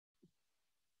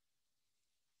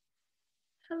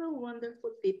Hello, wonderful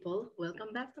people.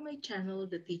 Welcome back to my channel,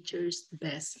 The Teacher's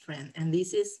Best Friend. And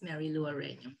this is Mary Lou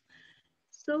Areño.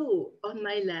 So, on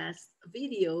my last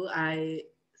video, I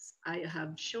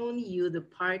have shown you the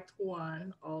part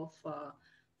one of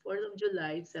 4th of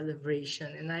July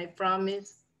celebration. And I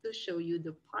promised to show you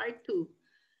the part two.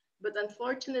 But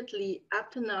unfortunately,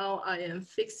 up to now, I am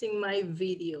fixing my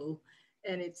video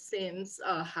and it seems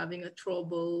having a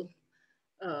trouble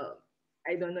uh,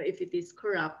 I don't know if it is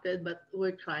corrupted, but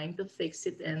we're trying to fix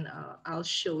it and I'll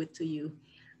show it to you.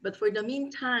 But for the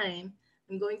meantime,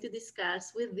 I'm going to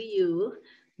discuss with you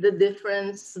the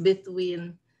difference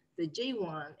between the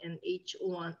J1 and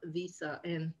H1 visa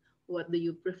and what do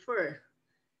you prefer.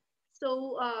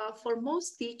 So for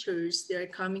most teachers, they're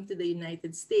coming to the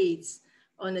United States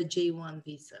on a J1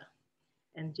 visa.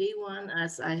 And J1,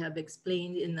 as I have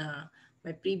explained in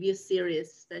my previous series,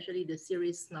 especially the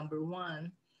series number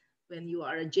one, when you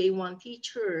are a J1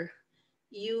 teacher,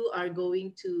 you are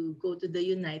going to go to the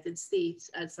United States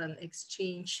as an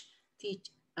exchange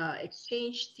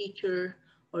teacher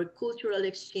or cultural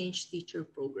exchange teacher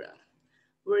program,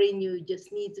 wherein you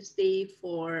just need to stay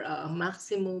for a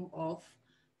maximum of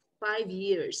 5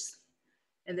 years.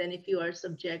 And then if you are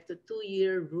subject to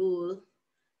 2-year rule,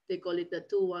 they call it the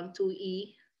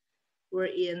 212E,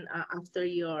 wherein after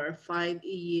your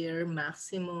 5-year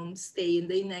maximum stay in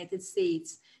the United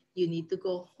States, you need to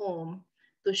go home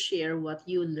to share what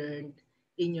you learned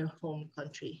in your home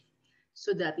country.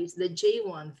 So that is the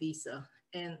J1 visa.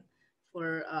 And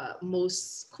for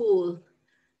most school,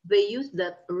 they use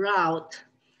that route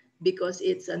because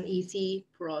it's an easy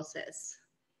process.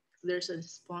 There's a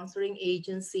sponsoring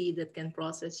agency that can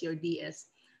process your DS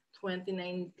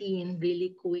 2019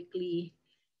 really quickly.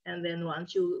 And then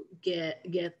once you get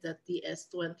that DS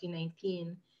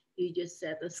 2019, you just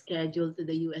set a schedule to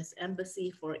the US Embassy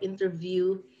for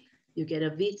interview. You get a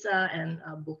visa and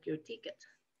book your ticket.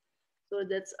 So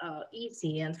that's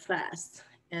easy and fast.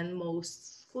 And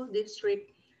most school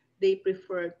district, they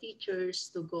prefer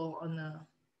teachers to go on a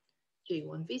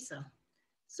J1 visa.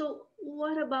 So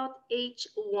what about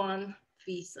H1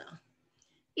 visa?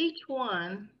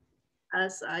 H1,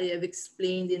 as I have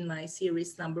explained in my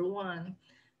series number one,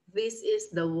 this is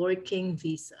the working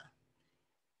visa.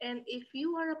 And if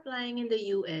you are applying in the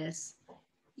US,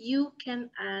 you can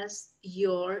ask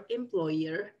your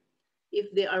employer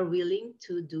if they are willing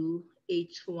to do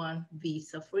H1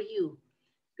 visa for you.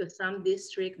 Because some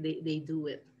district, they do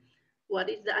it. What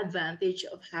is the advantage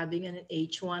of having an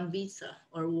H1 visa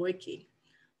or working?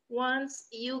 Once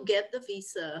you get the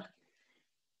visa,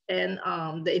 and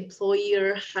the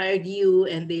employer hired you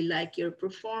and they like your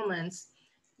performance,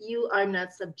 you are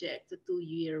not subject to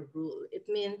 2-year rule. It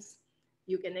means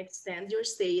you can extend your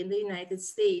stay in the United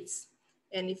States.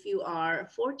 And if you are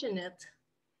fortunate,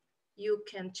 you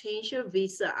can change your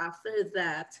visa after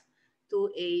that to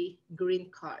a green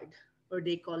card, or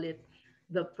they call it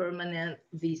the permanent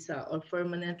visa or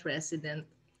permanent resident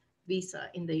visa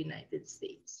in the United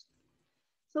States.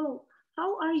 So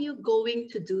how are you going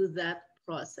to do that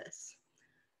process?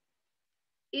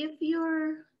 If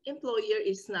your employer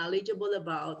is knowledgeable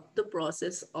about the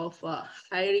process of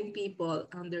hiring people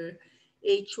under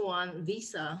H1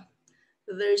 visa,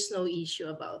 there's no issue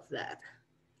about that.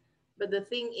 But the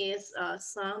thing is,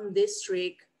 some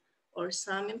district or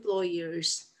some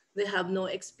employers, they have no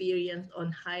experience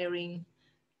on hiring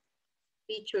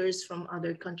teachers from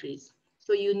other countries.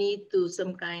 So you need to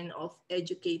some kind of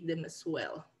educate them as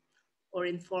well or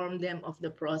inform them of the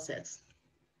process.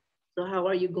 So how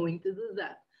are you going to do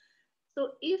that?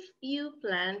 So if you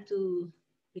plan to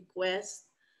request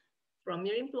from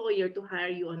your employer to hire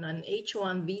you on an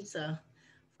H1 visa,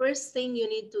 first thing you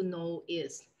need to know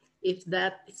is if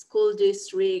that school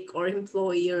district or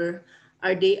employer,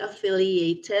 are they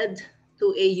affiliated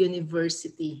to a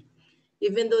university?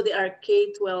 Even though they are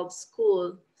K-12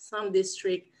 school, some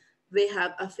district, they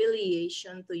have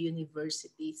affiliation to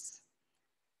universities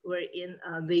wherein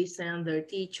they send their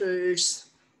teachers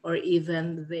or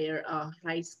even their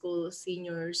high school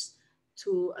seniors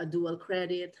to a dual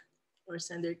credit or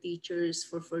send their teachers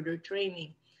for further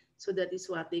training. So that is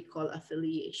what they call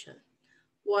affiliation.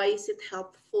 Why is it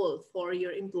helpful for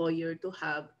your employer to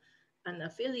have an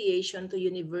affiliation to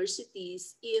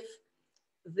universities if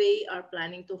they are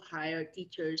planning to hire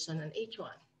teachers on an H1?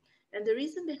 And the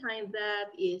reason behind that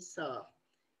is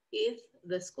if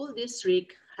the school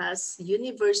district has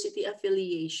university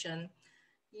affiliation,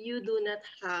 you do not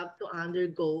have to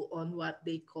undergo on what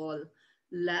they call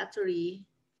lottery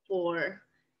for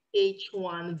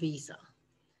H1 visa.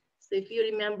 So if you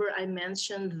remember, I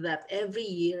mentioned that every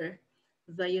year,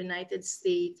 the United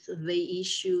States, they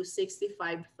issue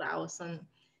 65,000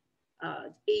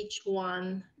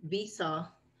 H1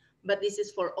 visa, but this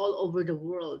is for all over the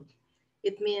world.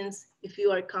 It means if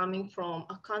you are coming from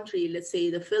a country, let's say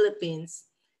the Philippines,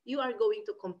 you are going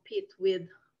to compete with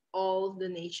all the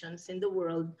nations in the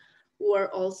world who are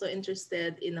also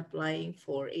interested in applying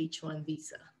for H1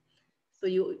 visa. So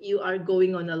you are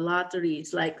going on a lottery.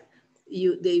 It's like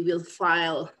they will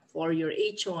file for your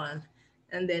H1,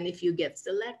 and then if you get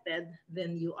selected,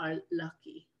 then you are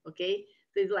lucky. Okay,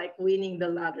 so it's like winning the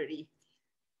lottery,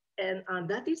 and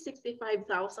that is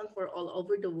 65,000 for all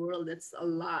over the world. That's a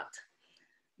lot,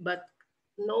 but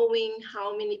knowing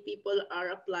how many people are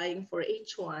applying for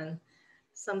H1,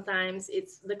 sometimes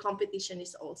it's the competition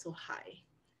is also high.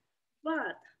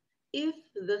 But if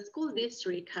the school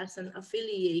district has an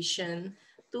affiliation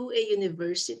to a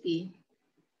university,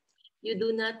 you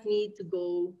do not need to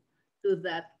go to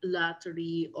that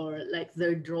lottery or like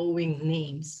they're drawing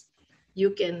names.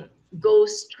 You can go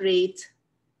straight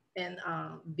and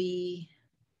be,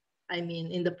 I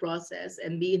mean, in the process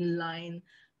and be in line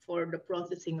for the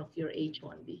processing of your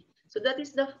H1B. So that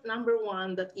is the number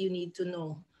one that you need to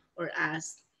know or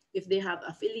ask. If they have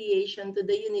affiliation to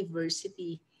the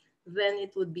university, then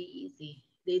it would be easy.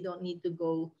 They don't need to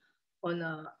go on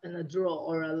a draw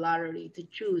or a lottery to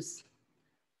choose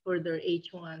for their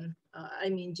H1,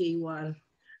 J1,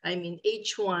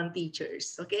 H1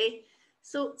 teachers, okay?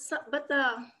 But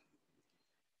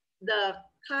the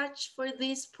catch for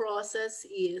this process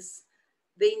is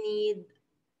they need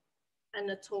an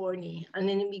attorney, an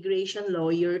immigration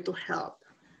lawyer to help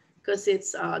because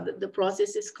the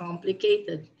process is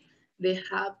complicated. They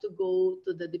have to go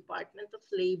to the Department of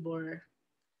Labor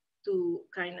to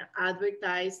kind of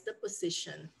advertise the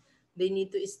position. They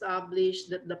need to establish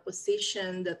that the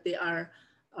position that they are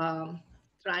um,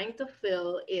 trying to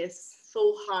fill is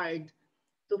so hard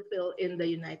to fill in the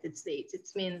United States. It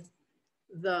means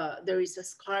there is a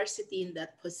scarcity in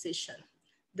that position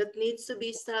that needs to be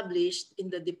established in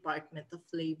the Department of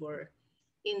Labor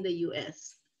in the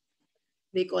US.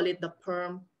 They call it the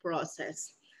PERM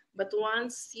process. But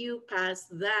once you pass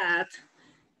that,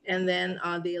 and then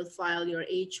they'll file your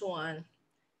H1,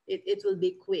 it will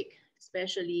be quick,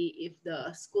 especially if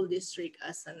the school district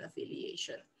has an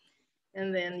affiliation.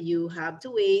 And then you have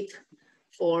to wait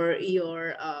for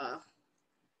your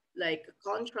like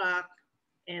contract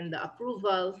and the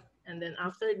approval. And then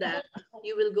after that,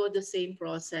 you will go the same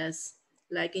process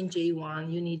like in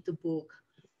J1. You need to book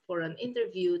for an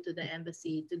interview to the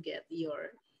embassy to get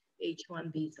your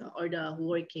H1 visa or the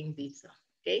working visa.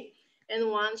 Okay. And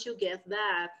once you get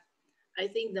that, I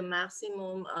think the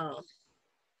maximum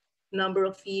number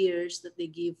of years that they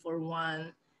give for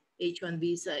one H1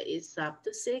 visa is up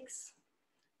to 6,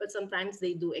 but sometimes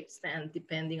they do extend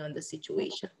depending on the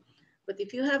situation. But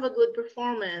if you have a good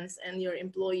performance and your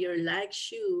employer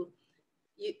likes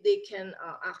they can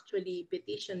actually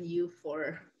petition you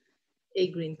for a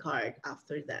green card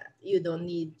after that. You don't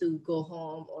need to go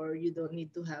home or you don't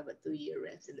need to have a 2-year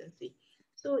residency.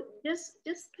 So just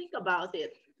think about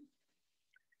it.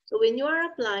 So when you are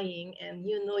applying and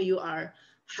you know you are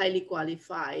highly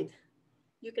qualified,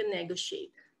 you can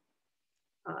negotiate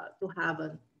to have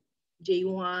a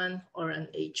J1 or an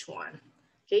H1.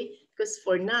 Okay, because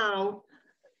for now,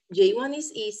 J1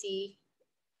 is easy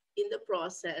in the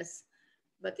process,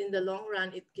 but in the long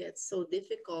run, it gets so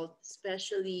difficult,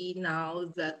 especially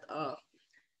now that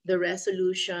the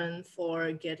resolution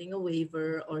for getting a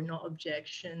waiver or no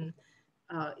objection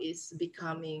is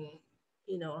becoming,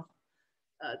 you know,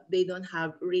 they don't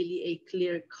have really a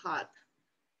clear cut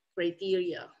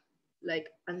criteria. Like,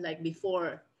 unlike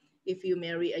before, if you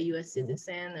marry a US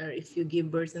citizen or if you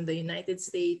give birth in the United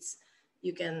States,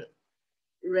 you can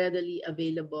readily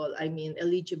available,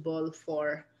 eligible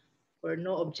for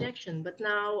no objection. But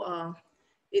now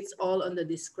it's all on the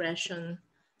discretion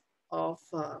of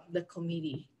the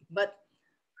committee. But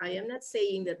I am not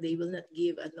saying that they will not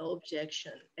give a no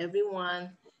objection.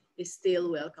 Everyone is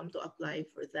still welcome to apply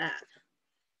for that.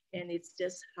 And it's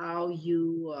just how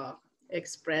you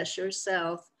express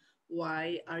yourself.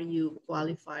 Why are you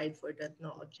qualified for that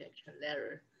no objection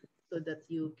letter so that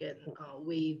you can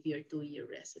waive your 2-year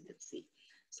residency?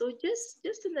 So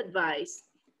just an advice,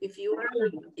 if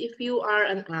you are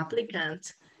an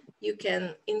applicant, you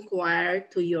can inquire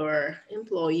to your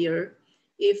employer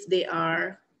if they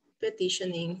are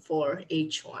petitioning for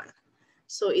H1.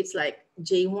 So it's like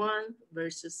J1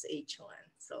 versus H1.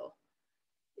 So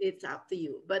it's up to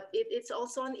you. But it's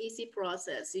also an easy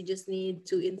process. You just need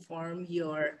to inform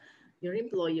your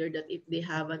employer that if they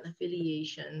have an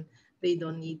affiliation, they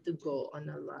don't need to go on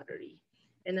a lottery.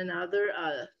 And another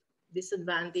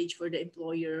disadvantage for the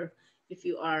employer, if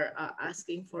you are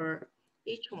asking for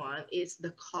H1 is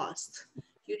the cost.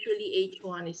 Usually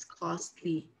H1 is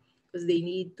costly because they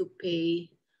need to pay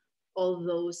all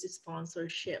those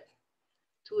sponsorship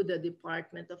to the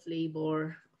Department of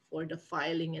Labor for the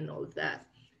filing and all that,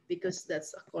 because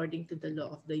that's according to the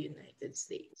law of the United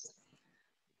States.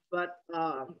 But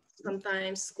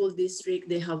sometimes school district,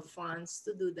 they have funds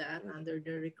to do that under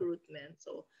the recruitment.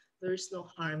 So there's no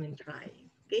harm in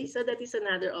trying. Okay, so that is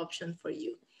another option for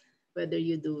you, whether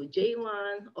you do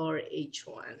J1 or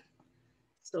H1.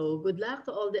 So good luck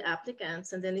to all the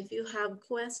applicants. And then if you have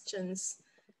questions,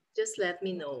 just let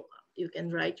me know. You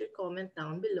can write your comment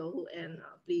down below, and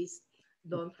please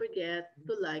don't forget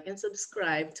to like and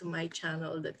subscribe to my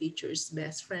channel, The Teacher's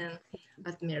Best Friend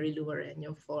at Mary Lou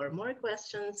Areño. For more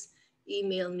questions,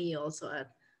 email me also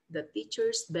at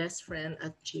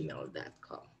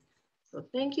theteachersbestfriend@gmail.com. So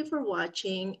thank you for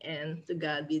watching, and to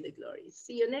God be the glory.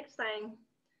 See you next time.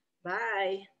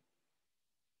 Bye.